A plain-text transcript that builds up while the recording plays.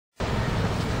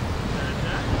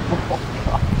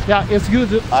Yeah, it's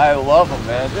good. I love them,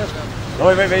 man. Oh,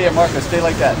 wait, yeah, Marco, stay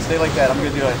like that. Stay like that. I'm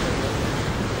gonna do it.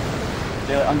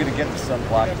 I'm gonna get the sun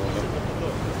blocked a little bit.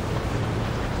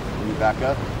 Can you back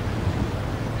up?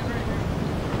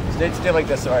 Stay like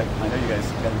this. All right. I know you guys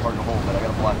got it hard to hold, but I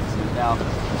gotta block this now.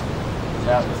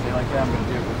 Yeah, stay like that. I'm gonna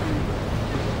do it with you.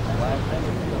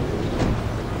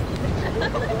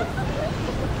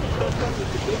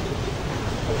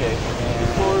 Okay.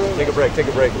 And take a break. Take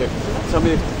a break. Look, tell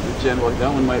me, Jen. Well,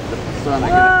 that one might. The sun.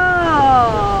 Whoa!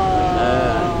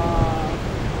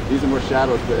 These are more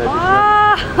shadows, but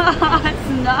Oh, it's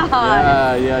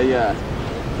nice. Yeah.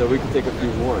 So we can take a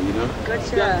few more, you know? Good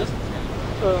shot. Yeah, just,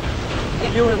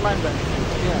 you will mind that.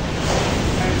 Yeah.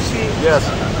 And see. Yes.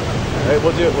 All right,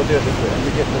 we'll do it this way. Let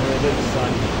me get the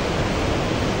sun.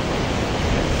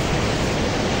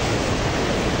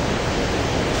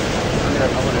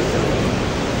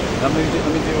 Let me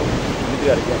do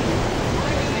that again.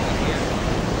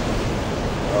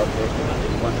 Okay,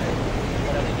 one second.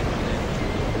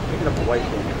 Picking up the white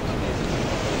thing.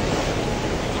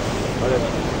 Oh, that's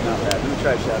not bad. Let me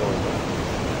try shadow again.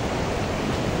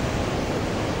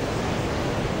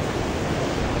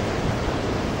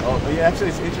 Oh, but yeah, actually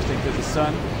it's interesting because the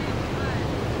sun,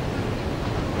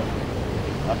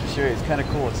 I'll have to show you, it's kind of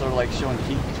cool. It's sort of like showing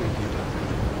heat between people.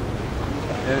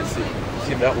 Yeah, let's see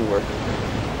if that will work.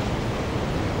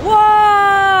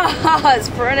 Whoa! It's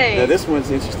pretty. Now this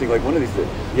one's interesting, like one of these,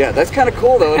 yeah, that's kind of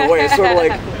cool though in a way. It's sort of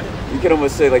like, you can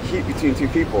almost say like heat between two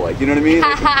people, like, you know what I mean?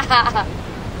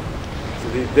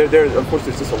 So there, of course,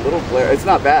 there's just a little glare. It's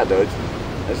not bad though. I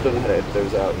just don't know how to edit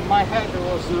those out. My head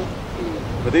was.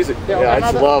 But these are, yeah, I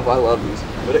love these.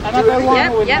 But Another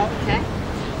one. Yep. Okay.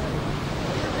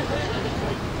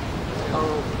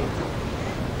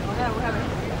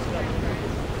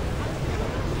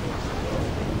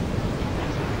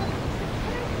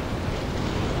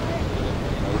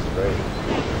 Great.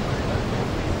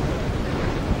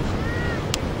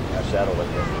 Yeah, shadow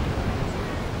like this.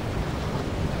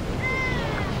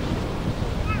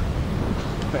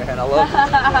 Man, I love this.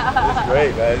 This is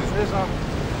great, man.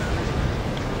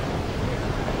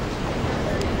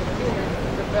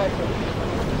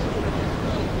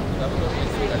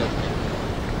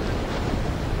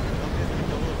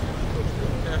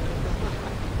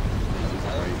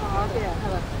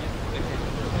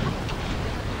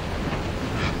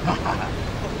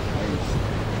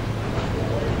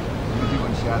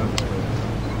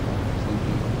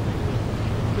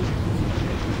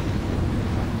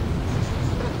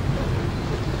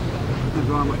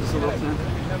 Just a little tent.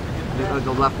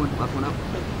 The left one up.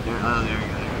 There, there you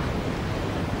go.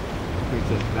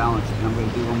 Creates a balance, and I'm going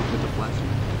to do one with the flash.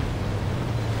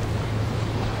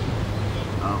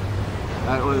 Oh,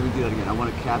 let me do that again. I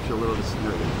want to capture a little of the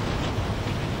scenario.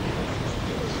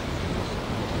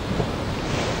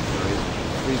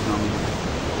 Freeze on me.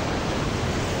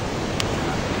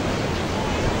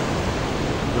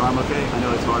 Your arm okay? I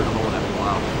know it's hard to hold after a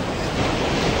while.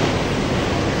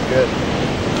 Good.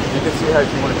 You can see how if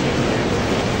you want to change the angle.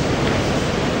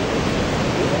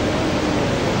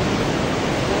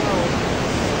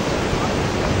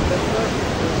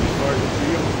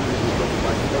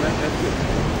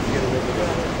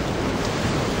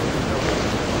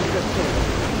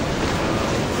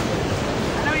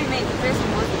 I know what you mean. The first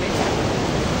one was the best.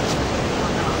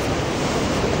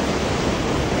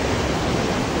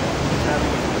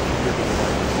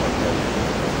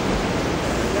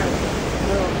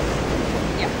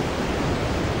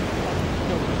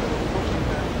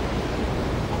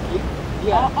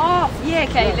 Yeah. Off. Yeah.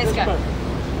 Okay. Let's go.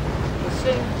 The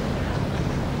same.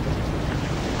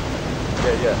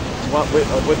 Yeah. You want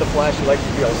with the flash, you like to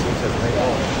be able to see it, right?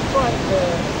 Try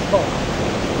both.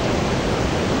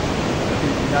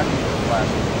 You're not going to use the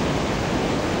flash.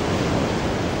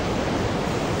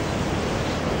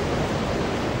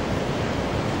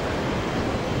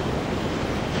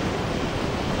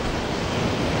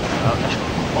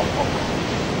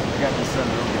 I got this sun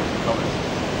real good colors.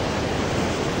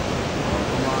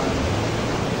 Come on.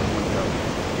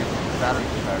 Get the battery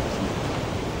comparison.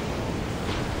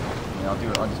 Yeah,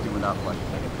 I'll just do without flash.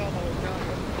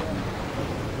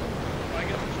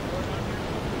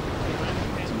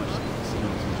 Too much.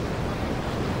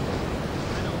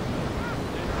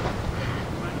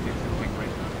 Quick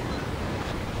break.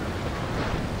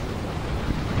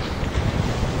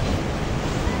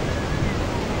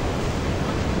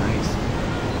 Nice.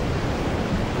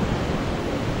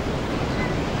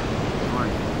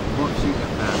 Alright, won't shoot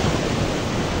that fast.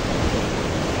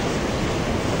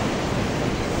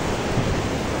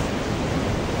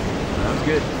 That was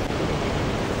good.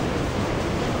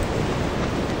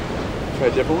 Try a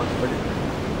different one?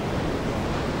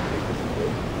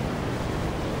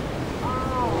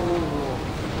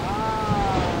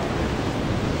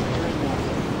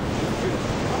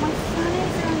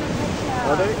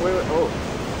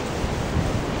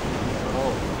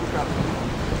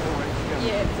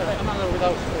 Another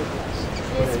without focus.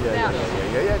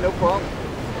 Yeah, no problem.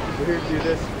 We're here to do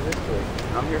this week.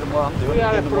 I'm here tomorrow. I'm doing We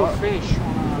are it a again tomorrow.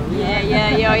 professional.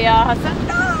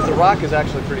 Yeah. The rock is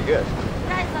actually pretty good. You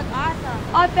guys look awesome.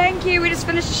 Oh, thank you. We just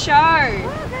finished the show.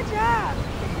 Oh, good job.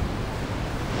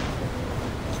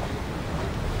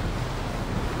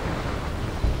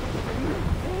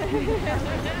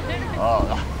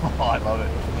 Oh, I love it.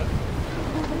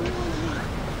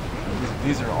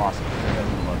 These are awesome. I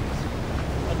love these.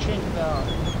 I changed the...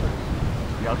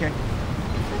 You okay?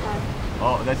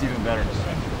 Oh, that's even better.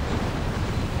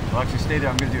 Well, actually, stay there.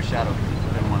 I'm going to do a shadow. I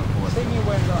didn't want to pull it. Say me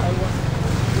when you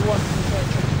want to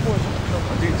check the poison.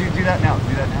 Do that now.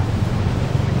 Do that now.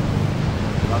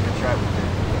 I'm going to try it with you.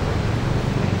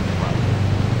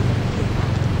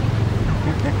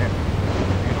 You're going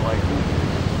to like it.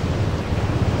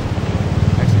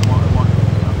 Actually, I want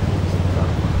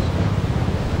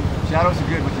shadows are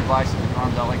good with your biceps and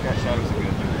arms out like that. Shadows are good.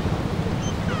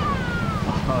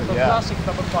 Oh, The yeah. classic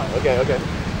double five. Okay.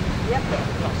 Yep.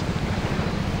 Classic.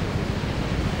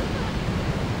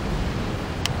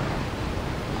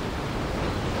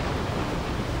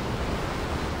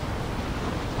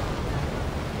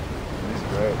 This is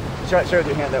great. Try with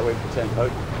your hand that way. Pretend. Oh.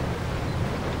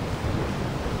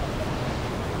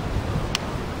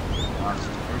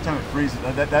 Every time it freezes,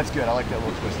 that's good. I like that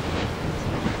little twist.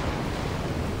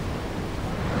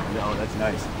 No, that's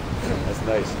nice. That's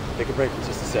nice. Take a break for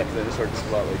just a sec, then just start to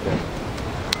spot right there.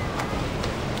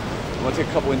 You want to take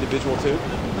a couple individual too?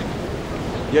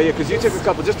 Yeah, because you took a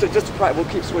couple just to try. We'll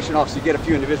keep switching off so you get a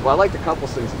few individual. I like the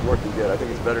couples things. It's working good. I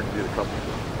think it's better to do the couple.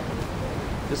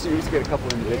 Just so you get a couple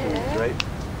individuals, right?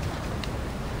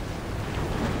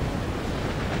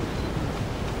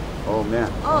 Oh man.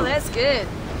 Oh, that's good.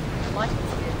 I like this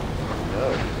good.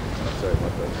 No. Sorry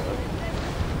about that.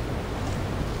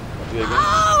 Do it again.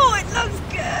 Oh, it looks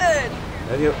good.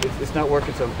 And, you know, it's not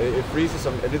working, so it freezes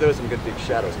some. I do those some good big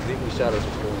shadows, because even the shadows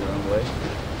are going their own way.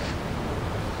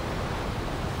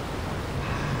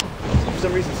 For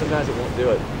some reason, sometimes it won't do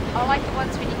it. I like the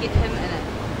ones when you get him in it.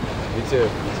 Me too.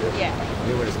 Yeah. I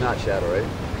mean, when it's not shadow, right?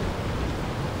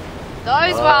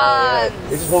 Those Yeah.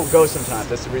 ones. It just won't go sometimes.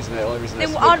 That's the reason. The only reason.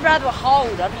 Then That's I'd rather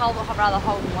hold. I'd rather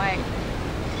hold and wait.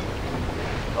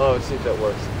 Oh, let's see if that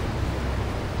works.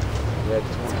 Yeah, it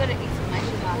just It's won't. got an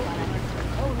exclamation mark on it.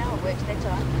 Oh no, it works. That's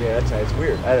all right. Yeah, that's right. It's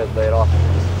weird. I had to lay it off.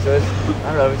 So it's,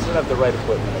 I don't know. It's not have the right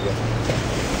equipment, I guess.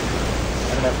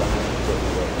 I don't have the right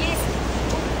equipment. Yes.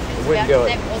 It wouldn't go.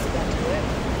 That was about to work.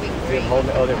 Big See, green. hold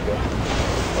it. Oh, there we go.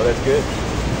 Oh, that's good.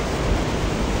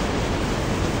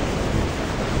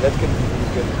 That's good.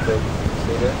 Good.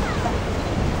 Stay there.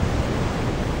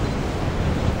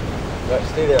 Right,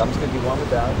 stay there. I'm just gonna do one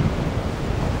without.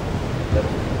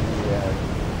 Yeah.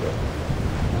 Good.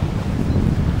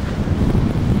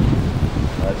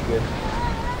 That's good.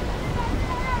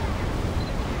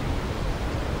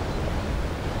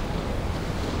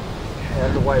 I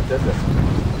don't know why it does this.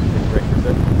 It breaks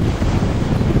it.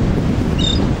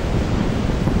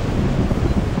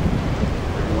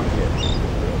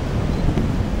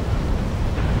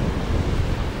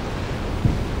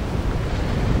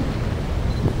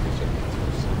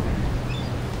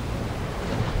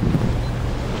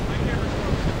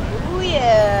 Oh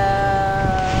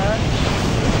yeah.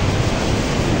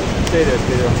 Stay there.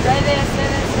 Stay there.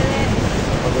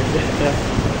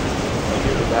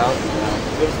 About.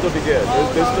 It'll still be good.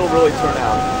 They'll still really turn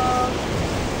out.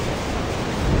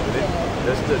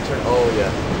 They'll still turn. Oh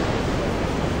yeah.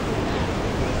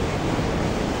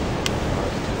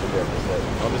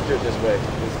 I'll just do it this way.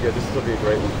 This is good. This will be a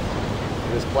great one.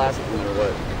 This plastic one or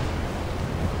what?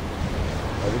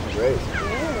 Oh, this is great.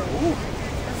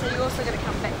 So you also got to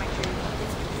come back, make sure you get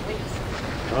some legs.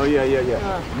 Oh yeah.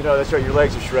 You know, that's right. Your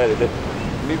legs are shredded.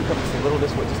 Maybe come just a little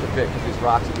this way, just a bit, because these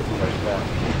rocks will get you like that.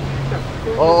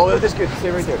 Oh, that's good. Stay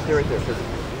right there. Stay right there. Because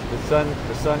the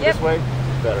sun Yep. this way,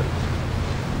 better.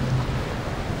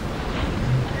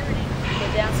 Go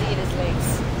down so you get his legs.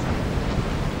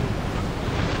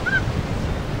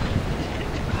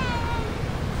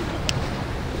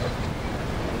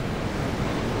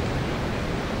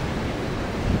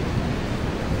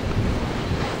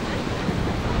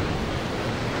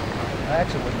 I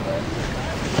actually wouldn't mind.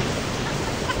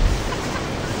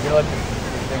 You know what the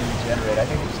thing you generate? I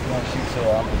think you just want to shoot so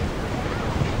often.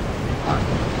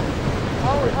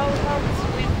 Hold.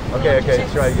 Okay,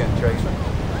 try again.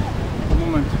 A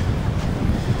moment.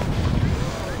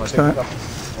 Start.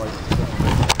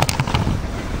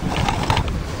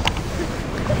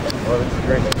 Oh, this is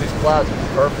great. These clouds are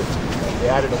perfect. They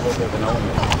added a little bit of an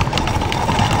element.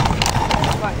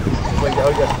 Wait, oh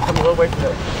yeah, come a little way from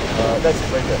there. That's it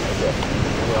right there. Okay.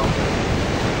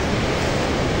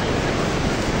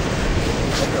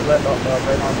 Let up, no,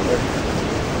 right on there.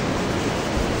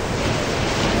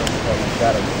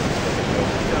 Shadow.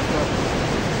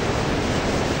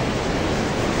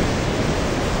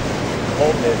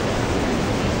 Holding it.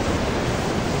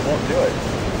 Won't do it.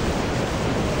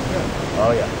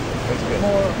 Oh yeah, that's good.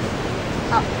 More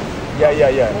up.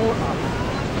 Yeah. More up.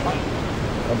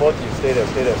 And both of you, stay there.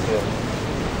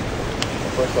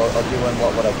 First, I'll do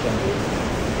what I can do.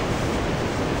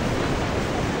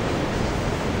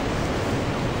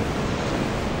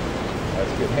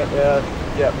 That's good.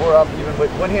 Yeah, more up, even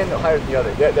with one hand higher than the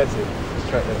other. Yeah, that's it. Just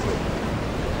try. That's it.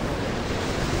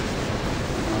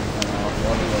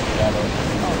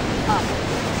 Up.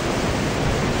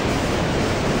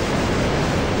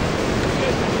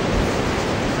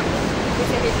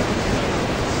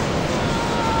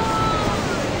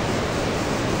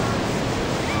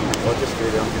 Well, just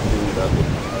straight down, continue without the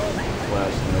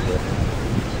flash and everything.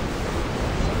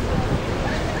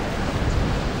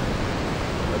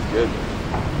 That's good.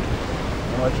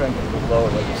 I'm going to try and get a little lower,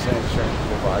 like you're saying, showing the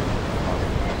full body.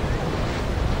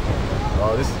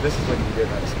 Oh, this is looking good,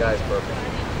 man. The sky is perfect.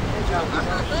 Good job.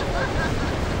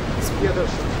 The other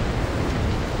shot.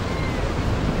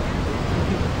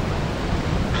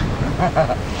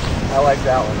 I like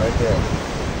that one right there.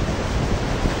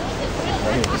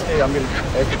 Right here, just stay. I'm gonna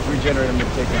after regenerate. I'm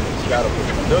gonna take them to shadow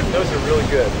pictures. Those are really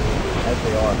good, as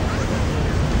they are.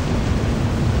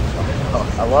 Oh,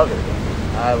 I love it.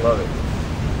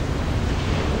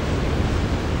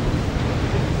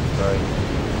 Sorry.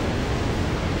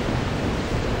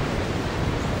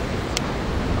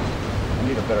 I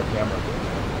need a better camera.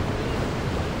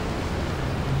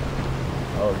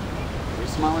 Oh, are you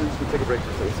smiling? Just gonna take a break for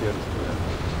a second.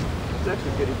 It's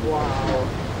actually getting Wow.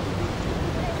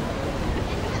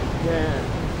 Yeah.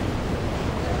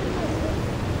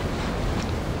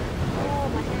 Oh,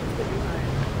 my hand's getting hard.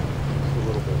 a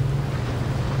little bit.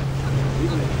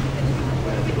 Even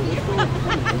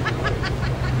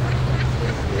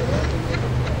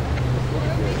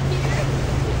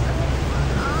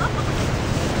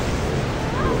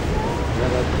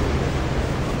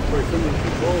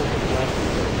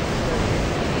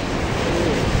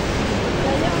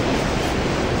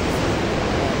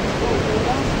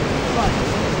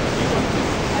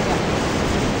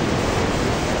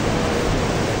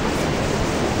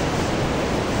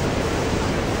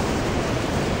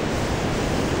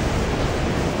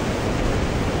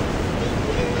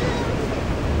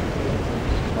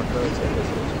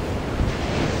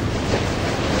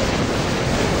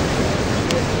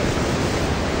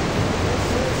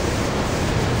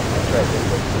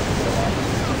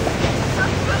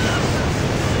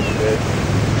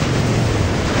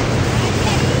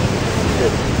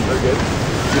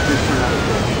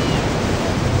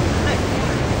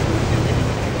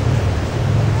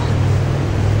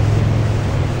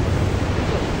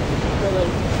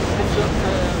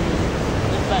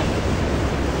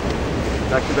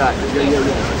back to back. Yeah.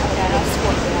 Okay, I'll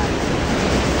squat it out.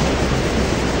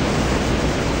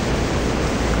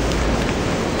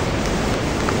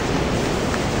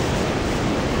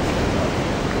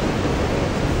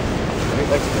 Right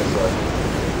next to this side.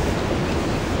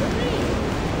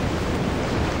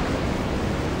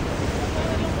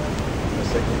 A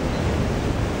second.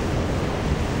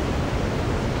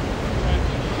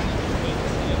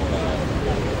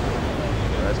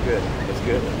 That's good. That's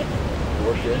good. It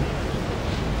worked good.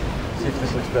 See if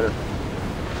this looks better.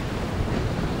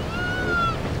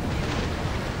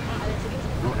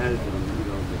 Don't edit it.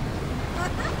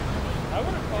 I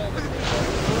want to call this.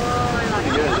 That's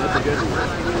good. That's a good one.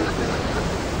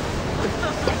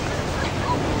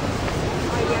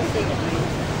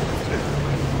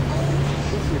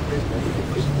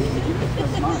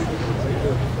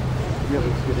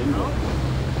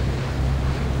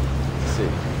 Let's see.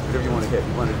 Whatever you want to hit.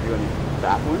 You want to do any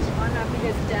back ones? Oh no, if he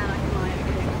goes down, I can lie over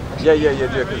here. Yeah, do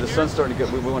it, because the sun's starting to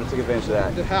get, we want to take advantage of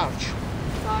that. The couch.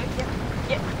 So,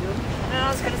 yep. And I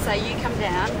was going to say, you come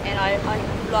down and I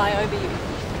lie over you.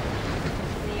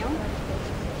 Kneel.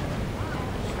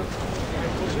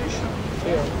 Position.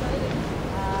 Here.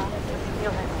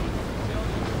 Kneel that way.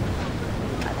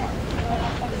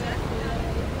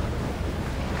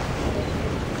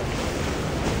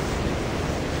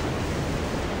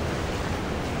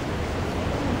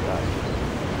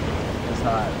 It's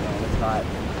hot, man, it's hot.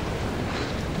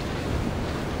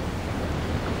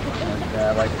 And, I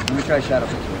like it. Let me try shadow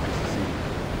picture with this to see.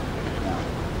 Now.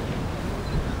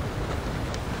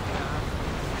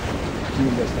 You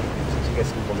guys think, since you guys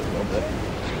can hold it a little bit.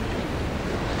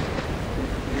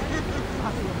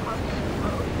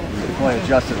 You can probably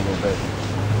adjust it a little bit.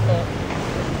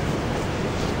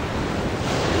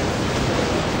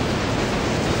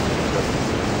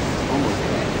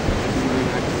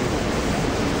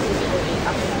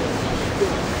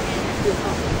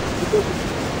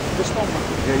 stomach.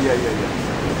 Yeah.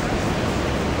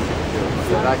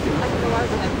 So that can,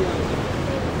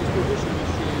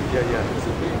 yeah.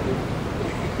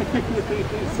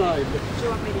 Inside. Do you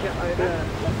want me to go over?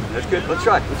 That's good. Let's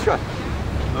try.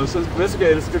 Oh, so it's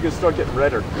okay. It's going to start getting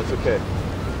redder. That's okay.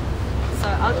 So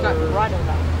I'll go right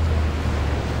over.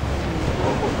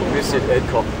 Let me see if Ed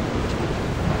called.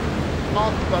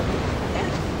 Not but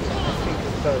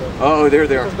Oh, there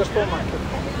they are. because the stomach.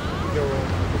 Your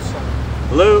son.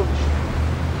 Hello?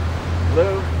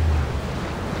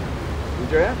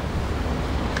 Andrea?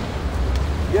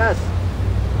 Yes.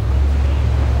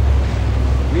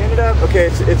 We ended up, okay,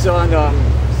 it's on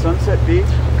Sunset Beach.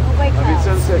 Oh, wait,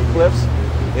 Sunset Cliffs.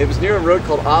 It was near a road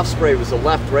called Offspray. It was a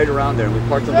left right around there, and we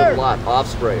parked a little lot,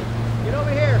 Offspray. Get over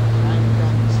here.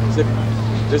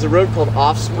 There's a road called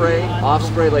Offspray,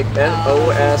 like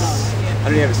F-O-S, I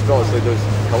don't even have to spell it, it's like those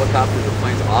helicopters or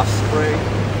planes, Offspray,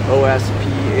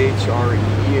 O-S-P-H-R-E,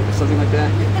 something like that.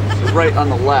 It's right on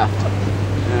the left.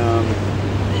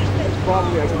 It's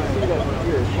probably, I can see that from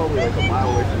here, it's probably like a mile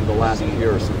away from the last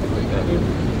pier or something like that.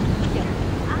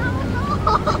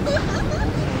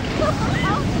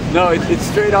 No, it's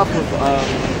straight off of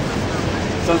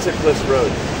Sunset Cliffs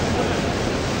Road.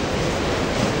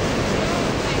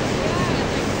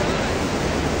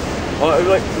 Oh,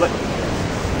 like,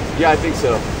 yeah, I think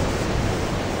so.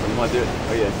 You want to do it?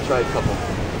 Oh yeah, try a couple.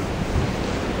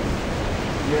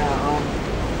 Yeah,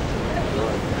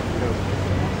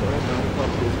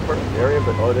 perfect area,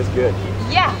 but oh, that's good.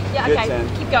 Yeah, Good okay. 10.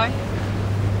 Keep going.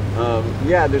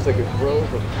 Yeah, there's like a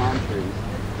grove of palm trees.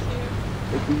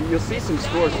 You'll see some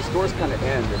stores. The stores kind of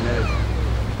end, and then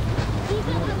it's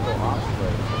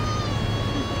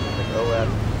like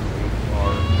O-S-H-R-Y.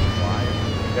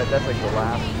 That's like the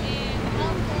last.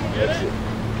 That's it.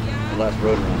 The last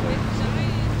road around there.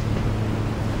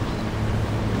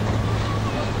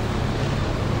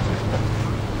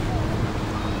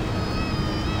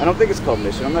 I don't think it's called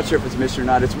Mission. I'm not sure if it's Mission or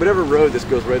not. It's whatever road this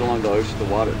goes right along the ocean, the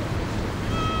water.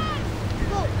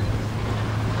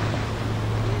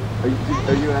 Are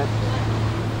you at?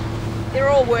 They're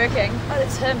all working. Oh,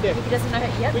 that's him. Yeah. He doesn't know it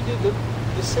yet. We did the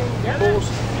same course,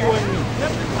 you and me.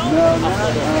 No,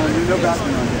 there's no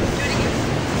bathroom on here.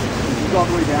 Is this all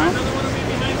the way down?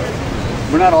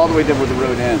 We're not all the way down where the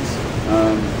road ends.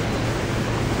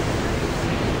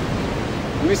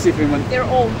 Let me see if anyone. They're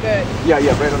all good. Yeah,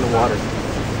 right on the water.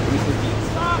 Let me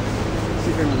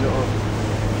see if anyone knows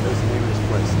the name of this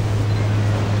place.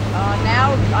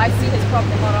 Now I see his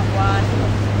property. Hold on. 1,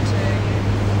 2,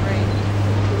 3.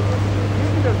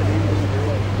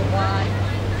 1,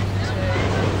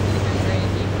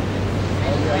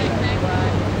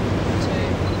 2,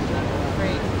 3. 1, 2,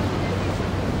 3.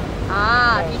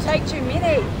 If you take too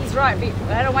many, he's right. Wait. 1, 2,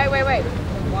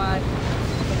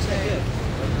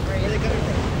 3.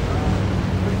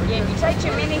 Yeah, if you take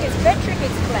too many, his battery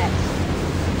gets flat.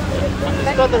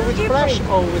 Together with flash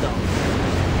or without?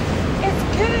 It's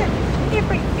good.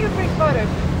 Every photo.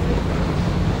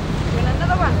 And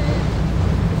another one.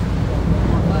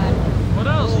 1. What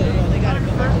else? They gotta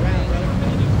go back around, bro.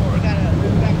 They gotta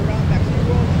move back around, back to the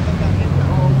road, and come back in.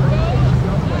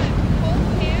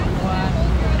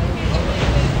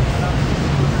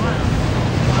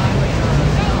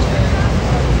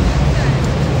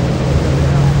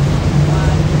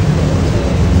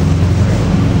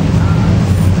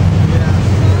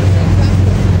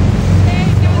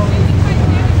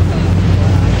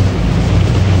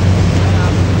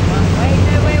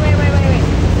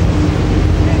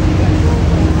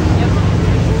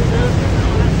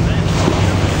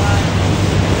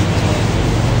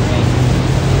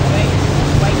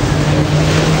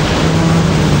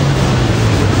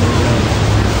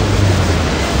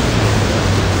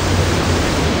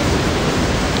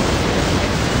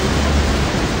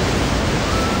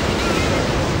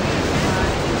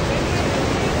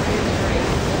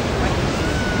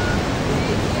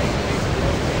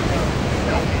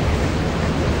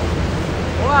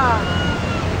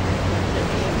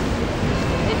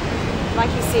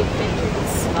 Like you said, bedroom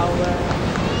is slower.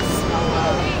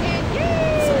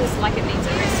 So it's like it needs a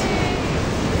rest.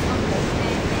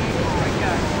 There we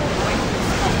go.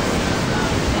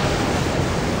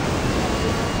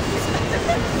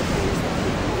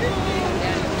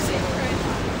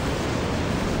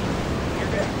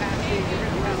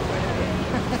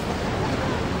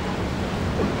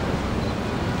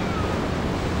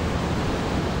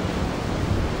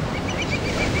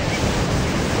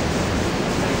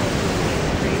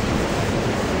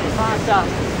 Faster.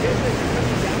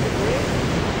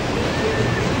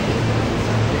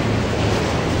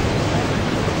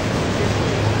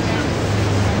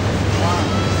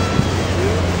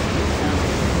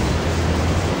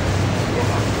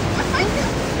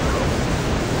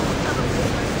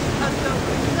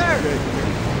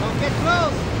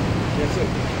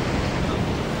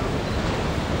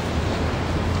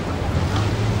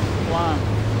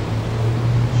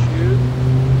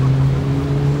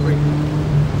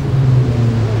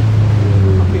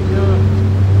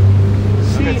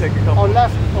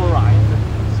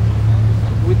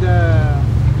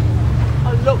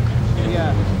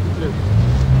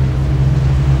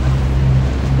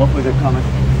 Hopefully they're coming.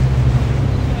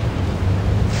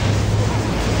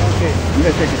 Okay. I'm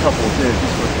gonna take a couple of this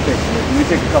just for kicks. Let me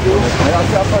take a couple of this. I'll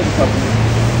probably take a couple of this.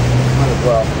 Might as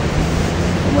well.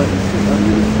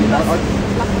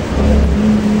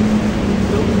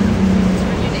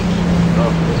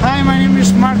 Hi, my name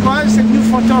is Marco Addis, a new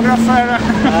photographer.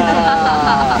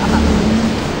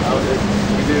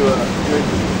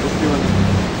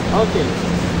 Okay.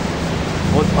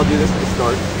 I'll do this to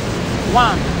start.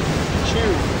 1, 2,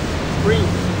 3,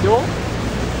 go.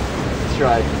 Let's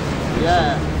try.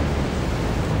 Yeah.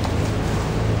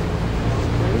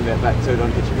 Bring that back so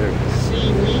don't hit you there.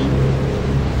 See me.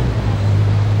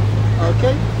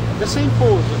 Okay. The same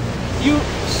pose. You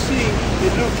see the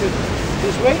look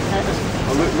this way.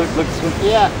 Oh, look this way.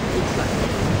 Yeah. Exactly.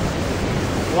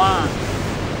 1,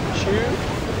 2,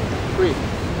 3.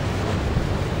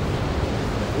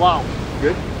 Wow.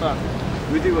 Good? Perfect.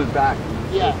 We do one back.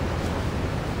 Yeah.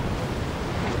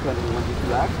 Kind of want to do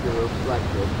lax or black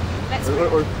stroke. Let's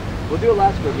Or we'll do a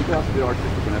lax stroke. We can also do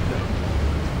artistic one after that.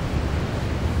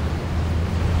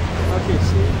 Okay,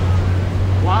 see.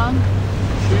 1,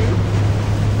 2,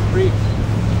 3.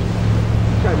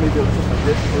 Try maybe a little like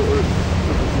this or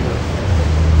something, you know.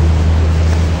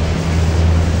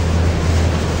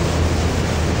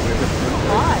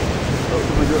 Hi. Oh,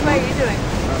 can we do it What are now? you doing?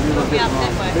 Maybe Up wrong.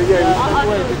 that way. Yeah, That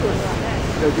way.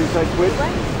 do side twitch.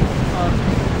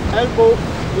 Elbow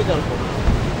with elbow.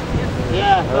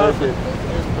 Yeah, perfect.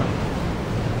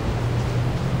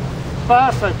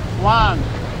 Perfect. 1.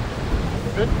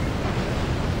 Good.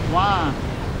 1,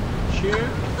 2,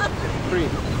 3.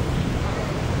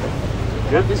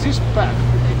 Good. This is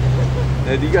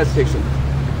perfect. You guys take some.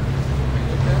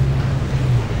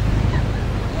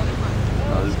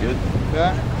 Oh, this is good.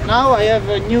 Yeah. Now I have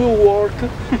a new work for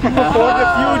the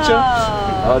future.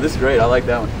 Oh, this is great. I like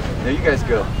that one. Now you guys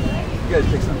go. You guys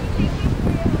pick some.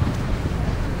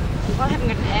 I haven't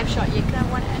got an ab shot yet. Can I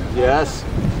have one hand? Yes.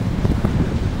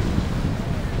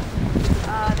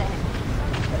 There.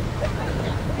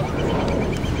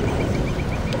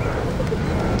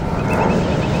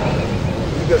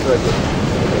 You guys right there.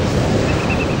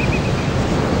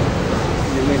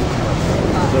 You lean too much.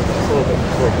 Just a little bit.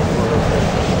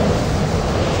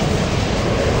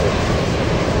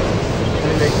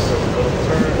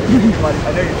 I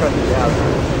know you're trying to do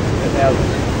now.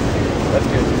 That's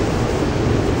good.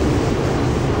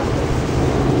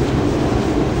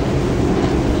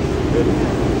 Good.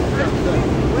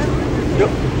 Yep.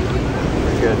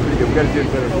 Pretty good. Pretty good. We got to do it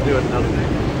better. We'll do it another day.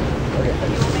 Okay.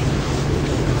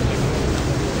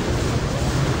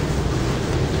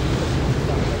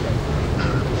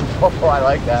 Oh, I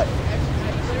like that.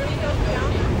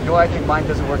 You know why I think mine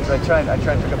doesn't work? Because I try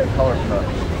and pick up the color from the.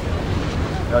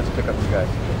 I'll just pick up you guys.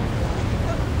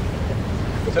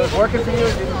 So it's working for you?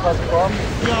 It didn't cause a problem?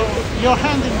 Your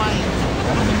hand in my hand.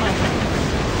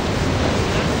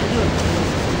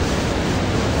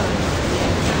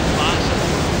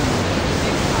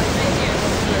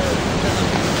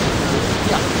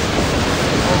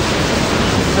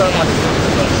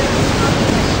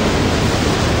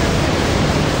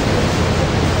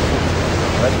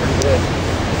 That's pretty good.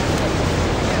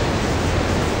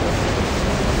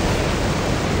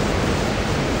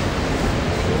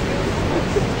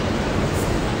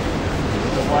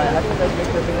 Why? How can I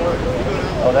make that thing work?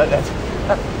 Oh, that's.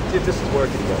 See if this is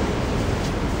working though.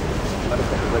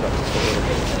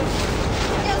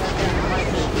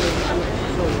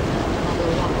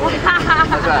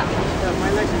 How's that?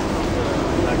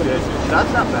 Not good.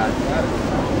 That's not bad.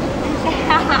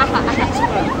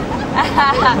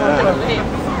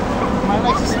 My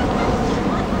legs is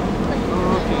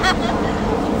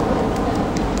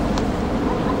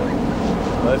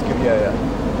Well, that's good. Yeah.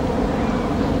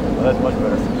 Well, that's much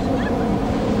better.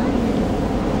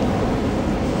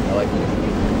 I like it.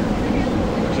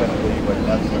 Wish I could leave, but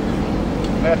that's.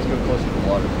 I have to go closer to the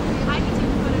water.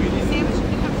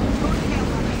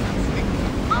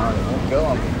 Alright, won't go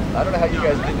on me. I don't know how you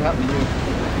guys didn't happen to you.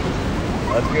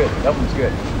 That's good. That one's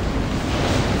good.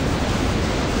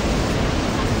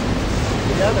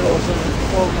 the other also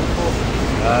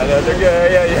No, they're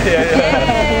good.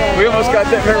 Yeah. We almost got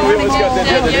that. Remember, we almost got that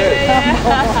the other day.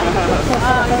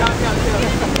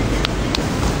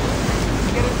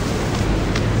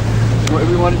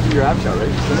 We want to do your ab shot,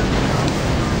 right?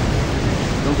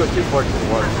 Don't go too far to the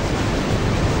water.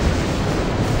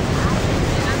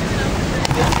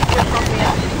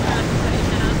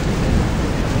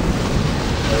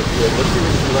 Let's see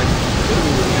what you like.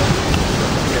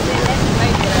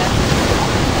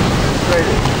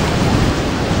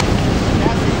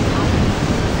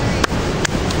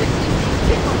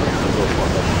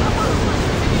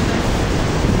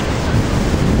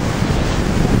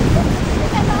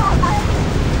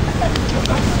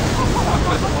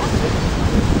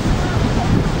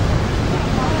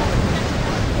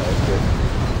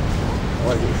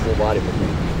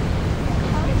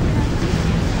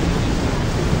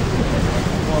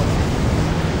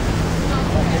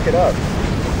 it up.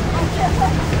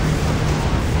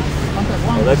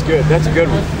 Oh, that's good. That's a good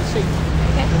one.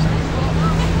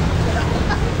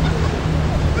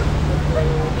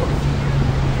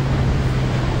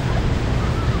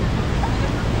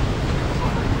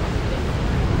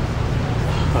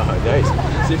 Nice.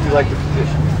 See if you like the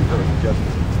position.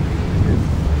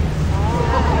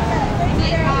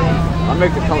 I'll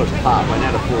make the colors pop. I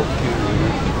need a full cue.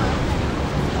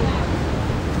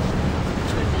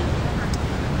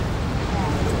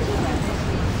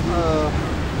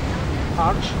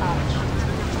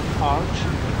 Arch,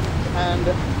 and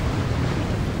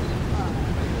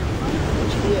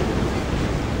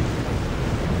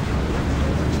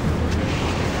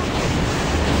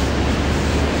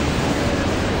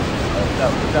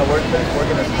Is that working?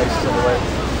 Working as nice of the way.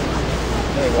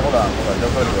 Hey, well, hold on. Don't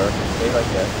go anywhere. Stay like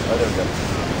that. Oh, there we go.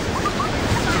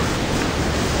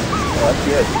 Oh, that's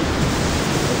good.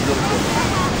 That's really good.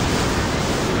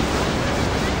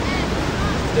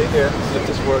 Stay there. See if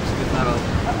this works. Get that on.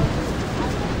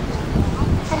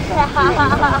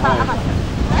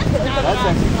 That's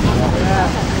actually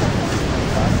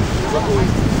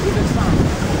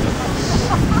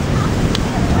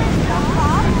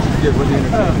good with the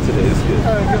entertainment today. It's good.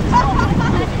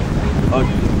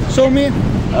 so my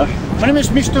name is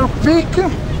Mr. Peak.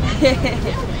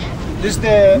 This is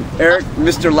the Eric,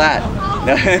 Mr. Lat.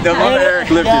 The one Eric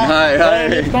Lipton. Yeah, Hi.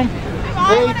 Eric Lipton,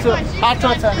 great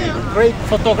athlete and great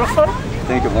photographer.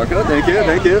 Thank you, Marco. Thank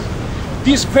you.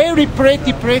 This very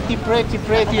pretty girl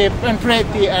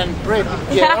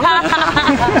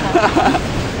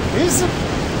is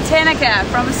Teneka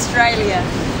from Australia,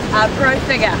 pro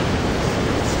figure.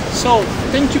 so.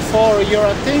 Thank you for your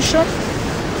attention,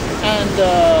 and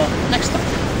next time.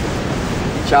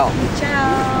 Ciao.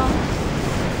 Ciao.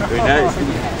 Very nice.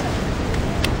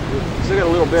 Still got a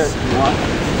little bit. You want?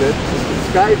 Good. The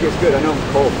sky gets good. I know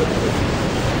it's cold, but.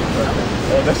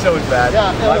 Oh, that's always bad.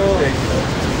 Yeah, My mistake.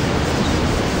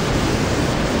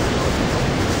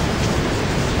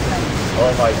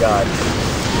 Oh my god.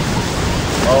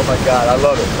 Oh my god, I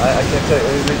love it. I can't tell you.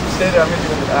 Stay there, I'm going to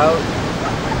do it out.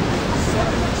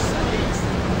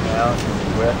 Out.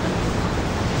 With.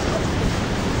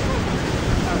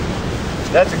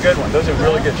 That's a good one. Those are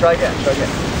really good. Try again.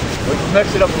 We'll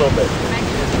mix it up a little bit.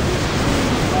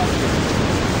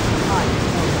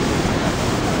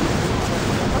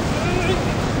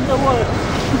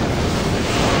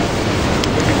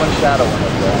 Maybe one shadow one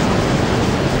up there.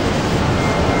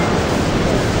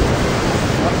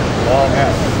 Oh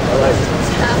man, I like it.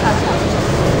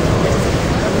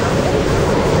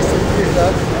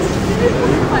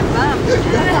 My bum. That's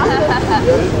good.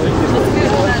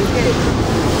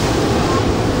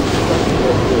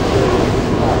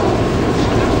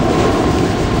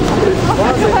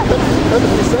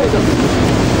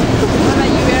 What about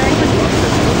you, Eric?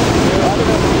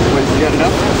 Wait, you got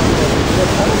enough?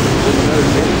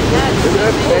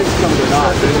 It's coming or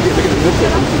not.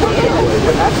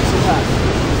 Actually, sometimes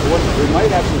we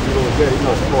might actually be really good, even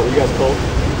though it's cold. You guys cold?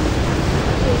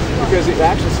 Because it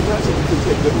actually sometimes you can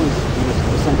take good ones when the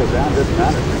sun goes down. It doesn't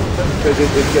matter because it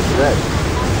gets red.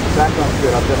 The background's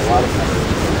good. I've done a lot of times.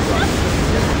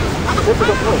 Go for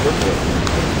it.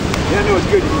 Yeah, no, it's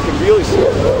good. You can really see it.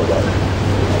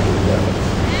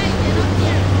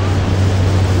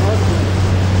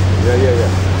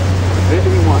 Yeah.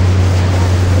 Anything you want.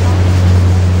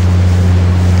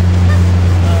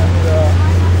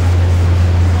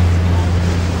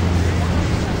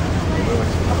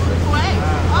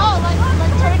 Oh, like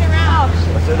turn around. I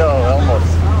said, no,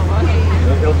 almost.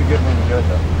 It'll be good when you do it,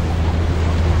 though.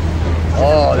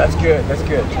 Oh, that's good.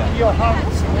 Your heart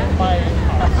is my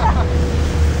heart.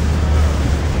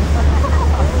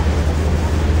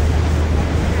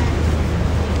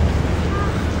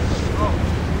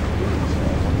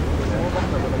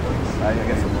 I gotta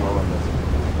get a little on this.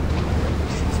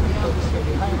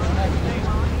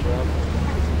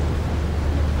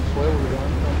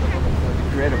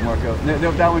 Creative, Marco.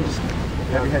 No, that one just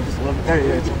have your head just a little bit. There you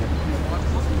go.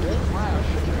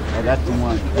 Oh, that's the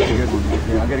one. That's a good one.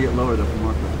 Yeah, I gotta get lower though for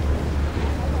Marco.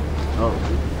 Oh,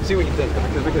 see what you think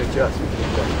because we can adjust.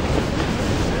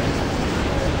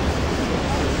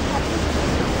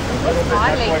 What's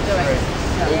my leg doing?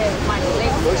 Yeah, my leg.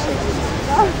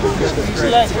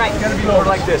 It's gotta be more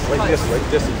like this. Like this is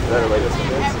better. Like this.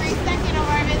 Every second of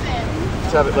our visit.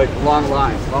 Let's have it like long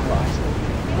lines.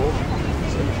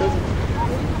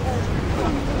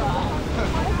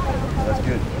 That's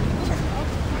good.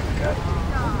 Okay.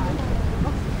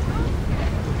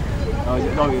 Oh,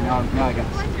 now I got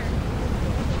this.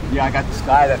 Yeah, I got the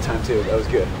sky that time too. That was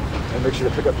good. And make sure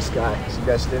to pick up the sky. So you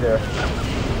guys stay there.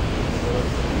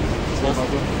 Just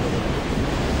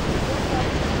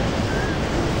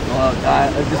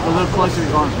a little closer to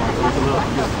your arms, Marco. Just a little,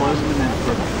 just close them and then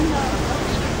perfect.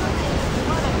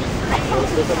 Oh,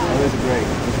 those are great.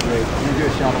 Those are great. I'm gonna do a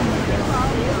shot on that guy.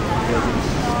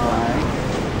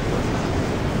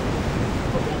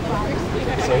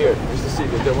 So here, just to see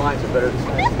that the lines are better this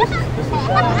way.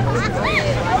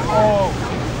 Oh,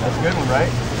 that's a good one,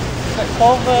 right?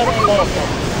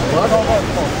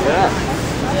 Yeah.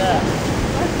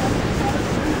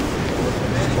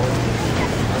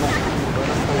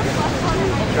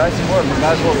 Try some more. We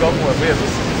might as well go for it. We have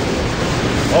this.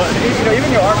 Oh, you know,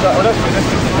 even your arms out. Oh, that's good.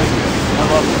 That's good. That's good. I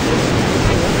love it.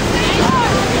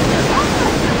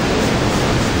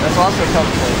 That's also a tough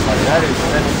place, buddy. That is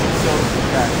so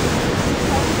spectacular.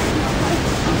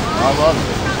 I love it.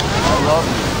 I love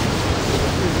it.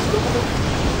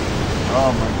 Oh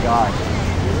my gosh.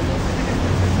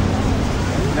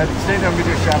 Now, stay there and we do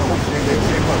a shadow one. Stay there.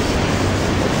 Stay close.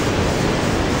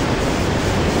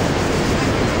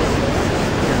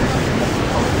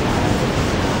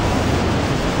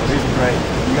 These are great.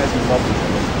 You guys would love them.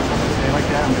 Stay like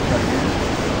that. I'm going to try again.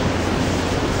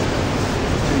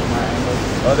 Change my angle.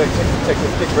 Oh, they take a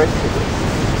big break.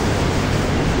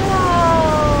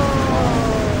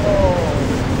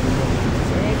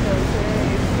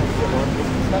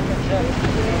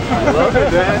 I love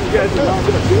it, man. You guys are all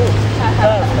good.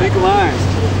 Big lines.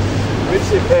 Let's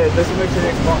see if this will make your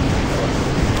next one.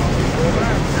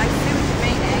 I see what you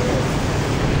mean,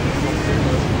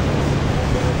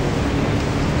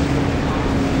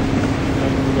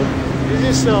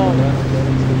 This is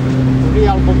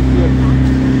real book here.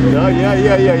 Oh, yeah.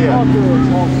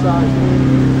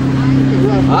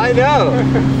 I know.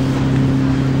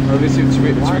 Let me see. Should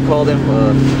we call them?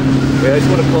 Yeah, I just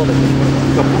want to call them a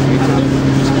couple of feet.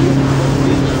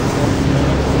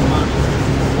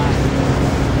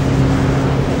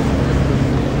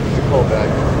 Call back.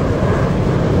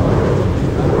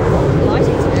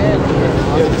 Lighting's early.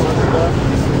 Yeah,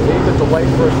 just aim at the light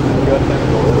first and then you got to go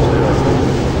over the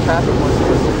tap it once you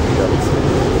get the feet up.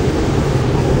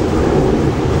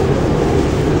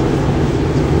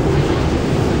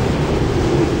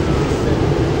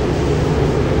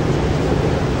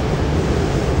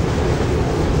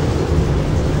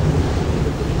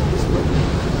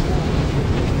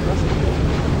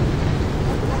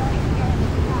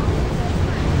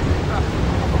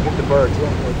 Birds,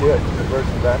 yeah, they did. The birds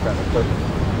in the background are perfect.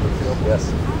 Yes.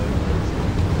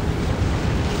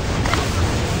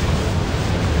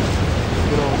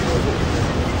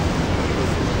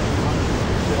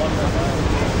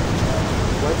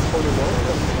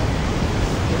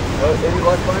 Any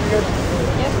luck finding it?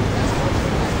 Yep.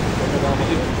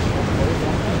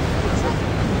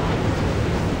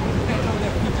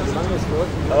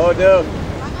 Oh no.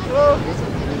 Oh.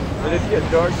 But it's getting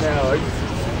dark now.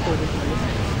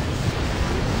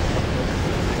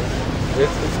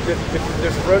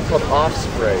 There's a road called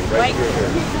Offspray right here.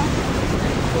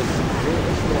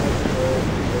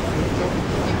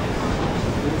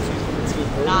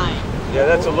 Yeah,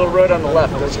 that's a little road on the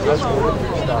left. That's where we're going to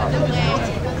stop.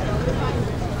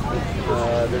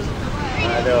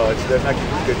 I know, they're not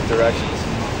giving good directions.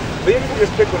 But you can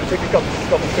just pick one and take a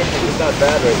couple pictures. It's not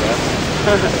bad right now.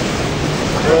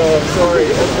 Oh, sorry. I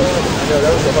know,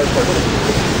 that was the hard part.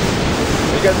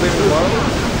 Are you guys leaving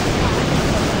tomorrow?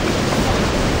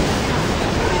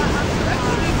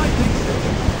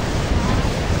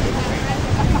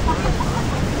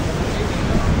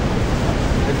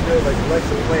 Like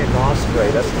to play in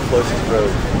Osprey, that's the closest road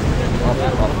off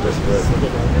this road.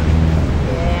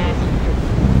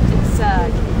 Yeah. It's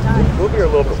time. We'll be here a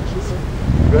little bit.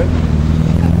 Good?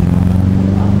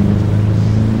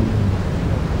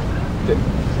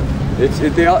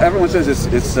 Everyone says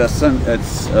it's sun.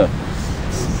 It's let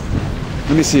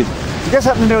me see. Do you guys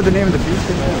happen to know the name of the beach?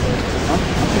 Huh? Do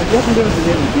you happen to know the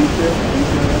name of the beach there?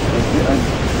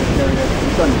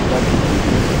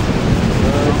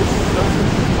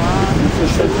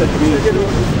 It's Sunset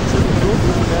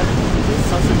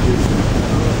Beach.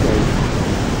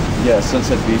 Yeah,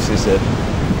 Sunset Beach, they said.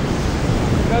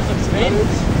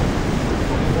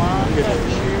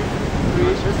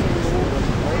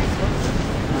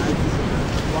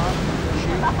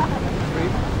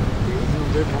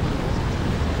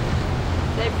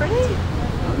 They're pretty.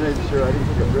 I'm not sure. I didn't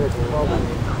think of bridge. Probably.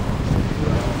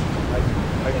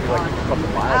 Might be like a couple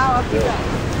miles. Oh, okay.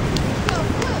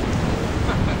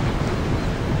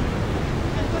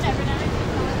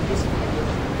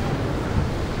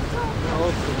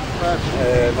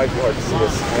 It might be hard to see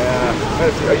us.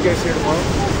 Yeah. Are you guys here tomorrow?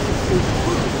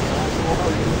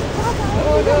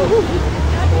 Oh, no.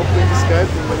 hopefully the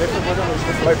Skype and whenever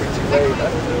this might be too late. I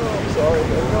don't know. I'm sorry.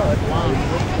 I'm not.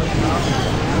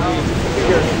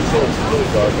 Here, it's really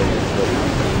dark.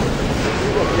 We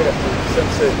won't get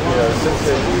sunset,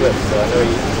 clips, so I know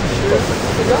you.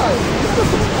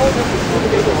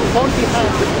 Phone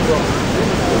behind.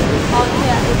 Oh,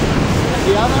 yeah.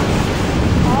 The other?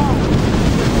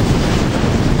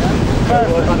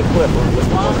 On the clip, we're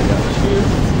listening. 1, 2,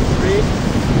 3.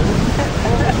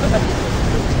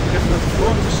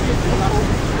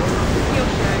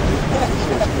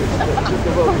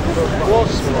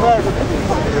 Was perfect.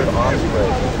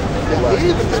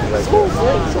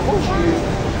 1, 2,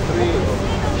 3,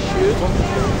 shoot.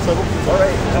 All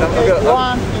right. And I'm gonna,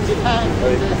 1 in the hand,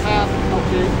 in the hand.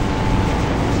 Okay.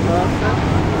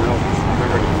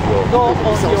 Perfect. Go on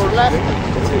your left.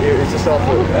 It's just off of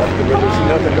there's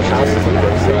nothing but houses on the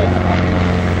other side.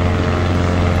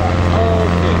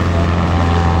 Okay.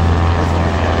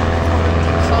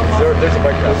 There's a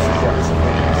bike path.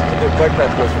 The bike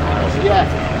path goes from the house. Yeah.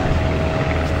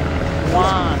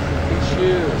 1,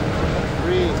 2,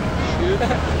 3, shoot.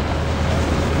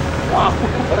 Wow.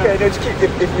 Okay, no, just keep,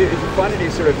 if you find any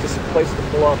sort of just a place to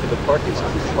pull off in the parking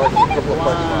lot, a couple of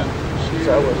parking lots.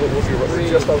 So we'll be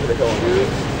just over the hill.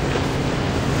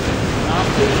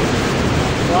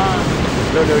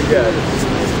 No, yeah.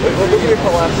 We'll give you a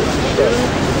call after.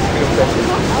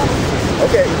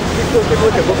 Okay, keep looking.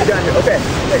 We'll be down here. Okay,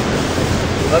 thanks.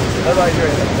 Bye-bye.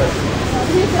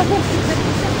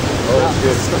 Oh, that's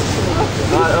good.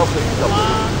 I'll pick this up. 1,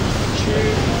 2,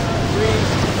 3,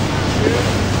 shoot.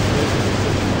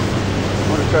 I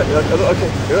want to try. Okay,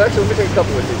 actually, let me take a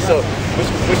couple with you. So, which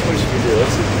one should we do?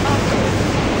 Let's see.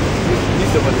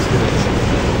 He's the one that's good at this.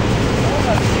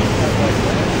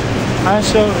 And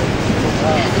so,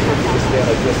 Just stand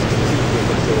like this.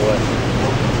 So what?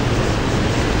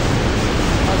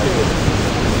 okay.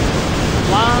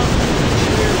 1,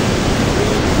 2, 3.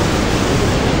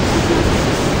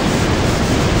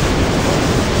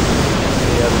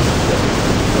 Yeah,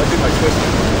 I'll do my twist.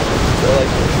 I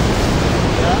like it.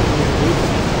 Yeah.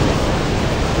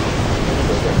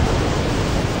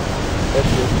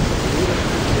 That's good.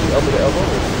 Elbow to elbow?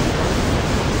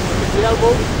 The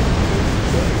elbow.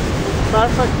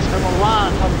 Perfect. And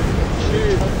 1,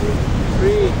 2,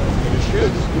 3,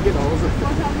 shoot. You get all of it.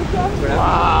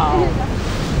 Wow.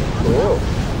 Cool.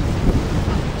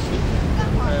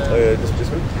 Oh yeah,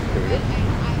 just one? Here we go.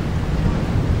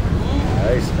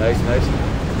 Nice.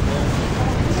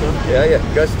 Yeah, you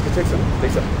guys can take some.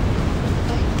 Take some.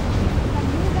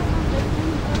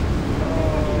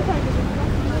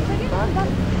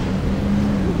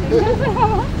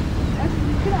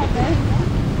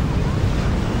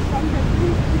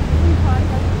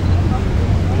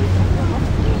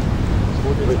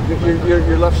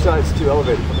 Your left side's too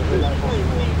elevated.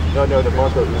 No, the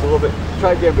Marco. It's a little bit.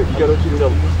 Try again, but you gotta keep it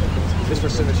up. Just for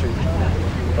symmetry.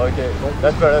 Okay,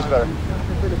 that's better. That's good.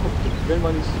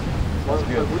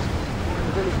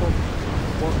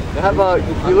 Now, how about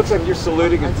you? Looks like you're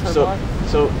saluting, and so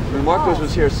when Marco's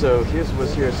was here, so his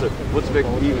was here, so let's make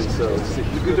it even. So let's see.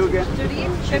 You can do it again. Do it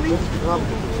again. Show me.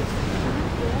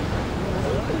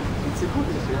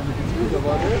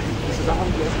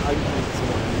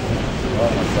 Oh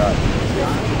my God.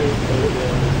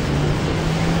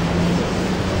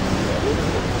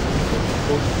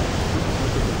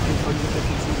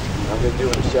 I'm gonna do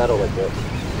it in a shadow like that.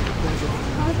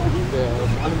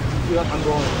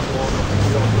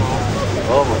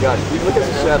 Oh my God! You look at the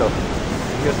shadow. You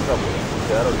get a couple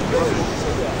shadows.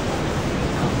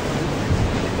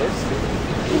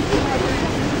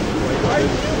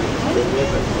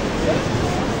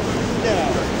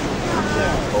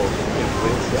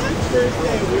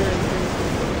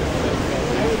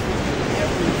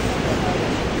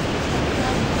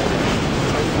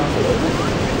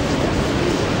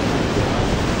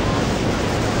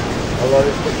 I love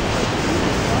it.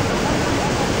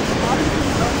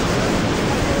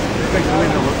 Make the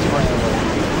window look too much.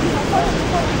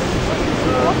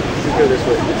 You go this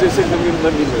way. Just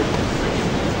let me move.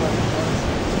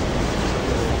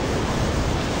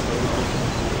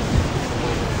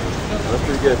 That's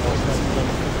pretty good.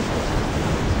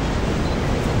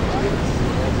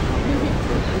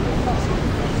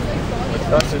 Let's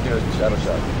also do a shadow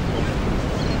shot.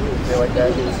 Stay like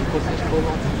that.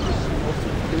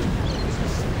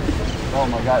 Oh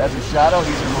my God, as a shadow,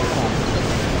 he's really cool.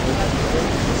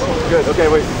 Good, okay,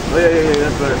 wait. Oh, yeah,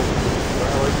 that's better.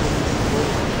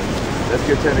 That's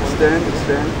good, 10. Extend.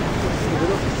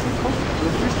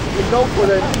 No, for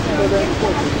the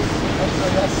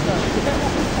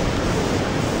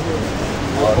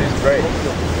Oh, he's great.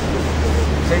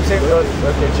 Same.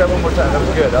 Okay, try one more time. That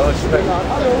was good. That was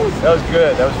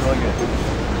good. That was really good.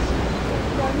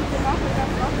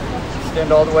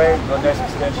 Extend all the way. Go nice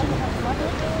extension.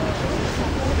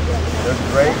 That's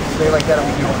great. Stay like that and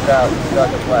we do it without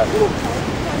the flash.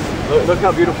 Look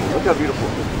how beautiful. Look how beautiful.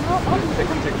 Take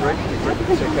a break.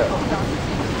 Take out.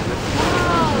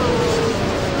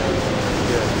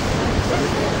 Good.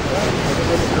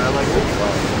 I like this.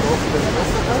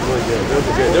 Really good. Those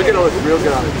are good. They're going to look real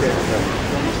good on the camera.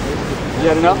 You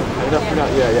had enough? Enough for now?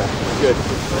 Yeah. Good.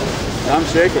 Now I'm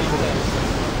shaking.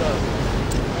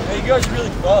 Hey, you guys are really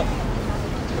buff.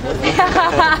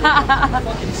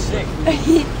 Fucking sick.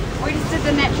 We just did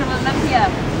the Natural Olympia.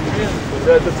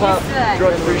 The top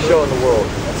drug-free show in the world.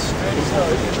 That's straight as hell.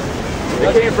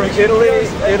 They came from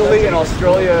Italy and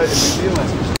Australia and New Zealand.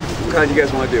 What kind do you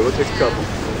guys want to do? We'll take a couple.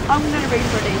 I'm gonna be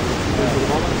pretty.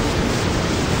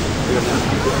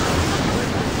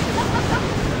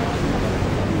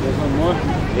 One more?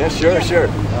 Yeah, sure. What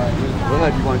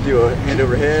do you want to do? A hand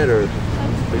over head or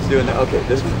he's doing that? Okay,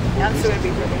 this one. I'm still gonna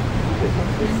be pretty.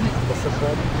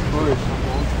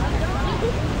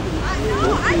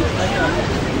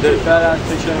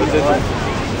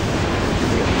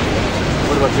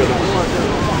 What about the other one?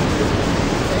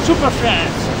 Super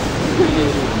fans.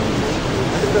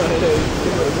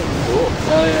 Cool.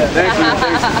 Oh yeah. Thank you.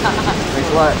 Thanks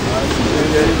a lot.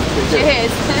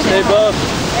 Cheers. Stay buff.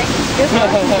 Thank you. Good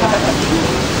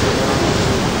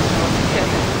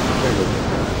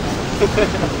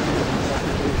one.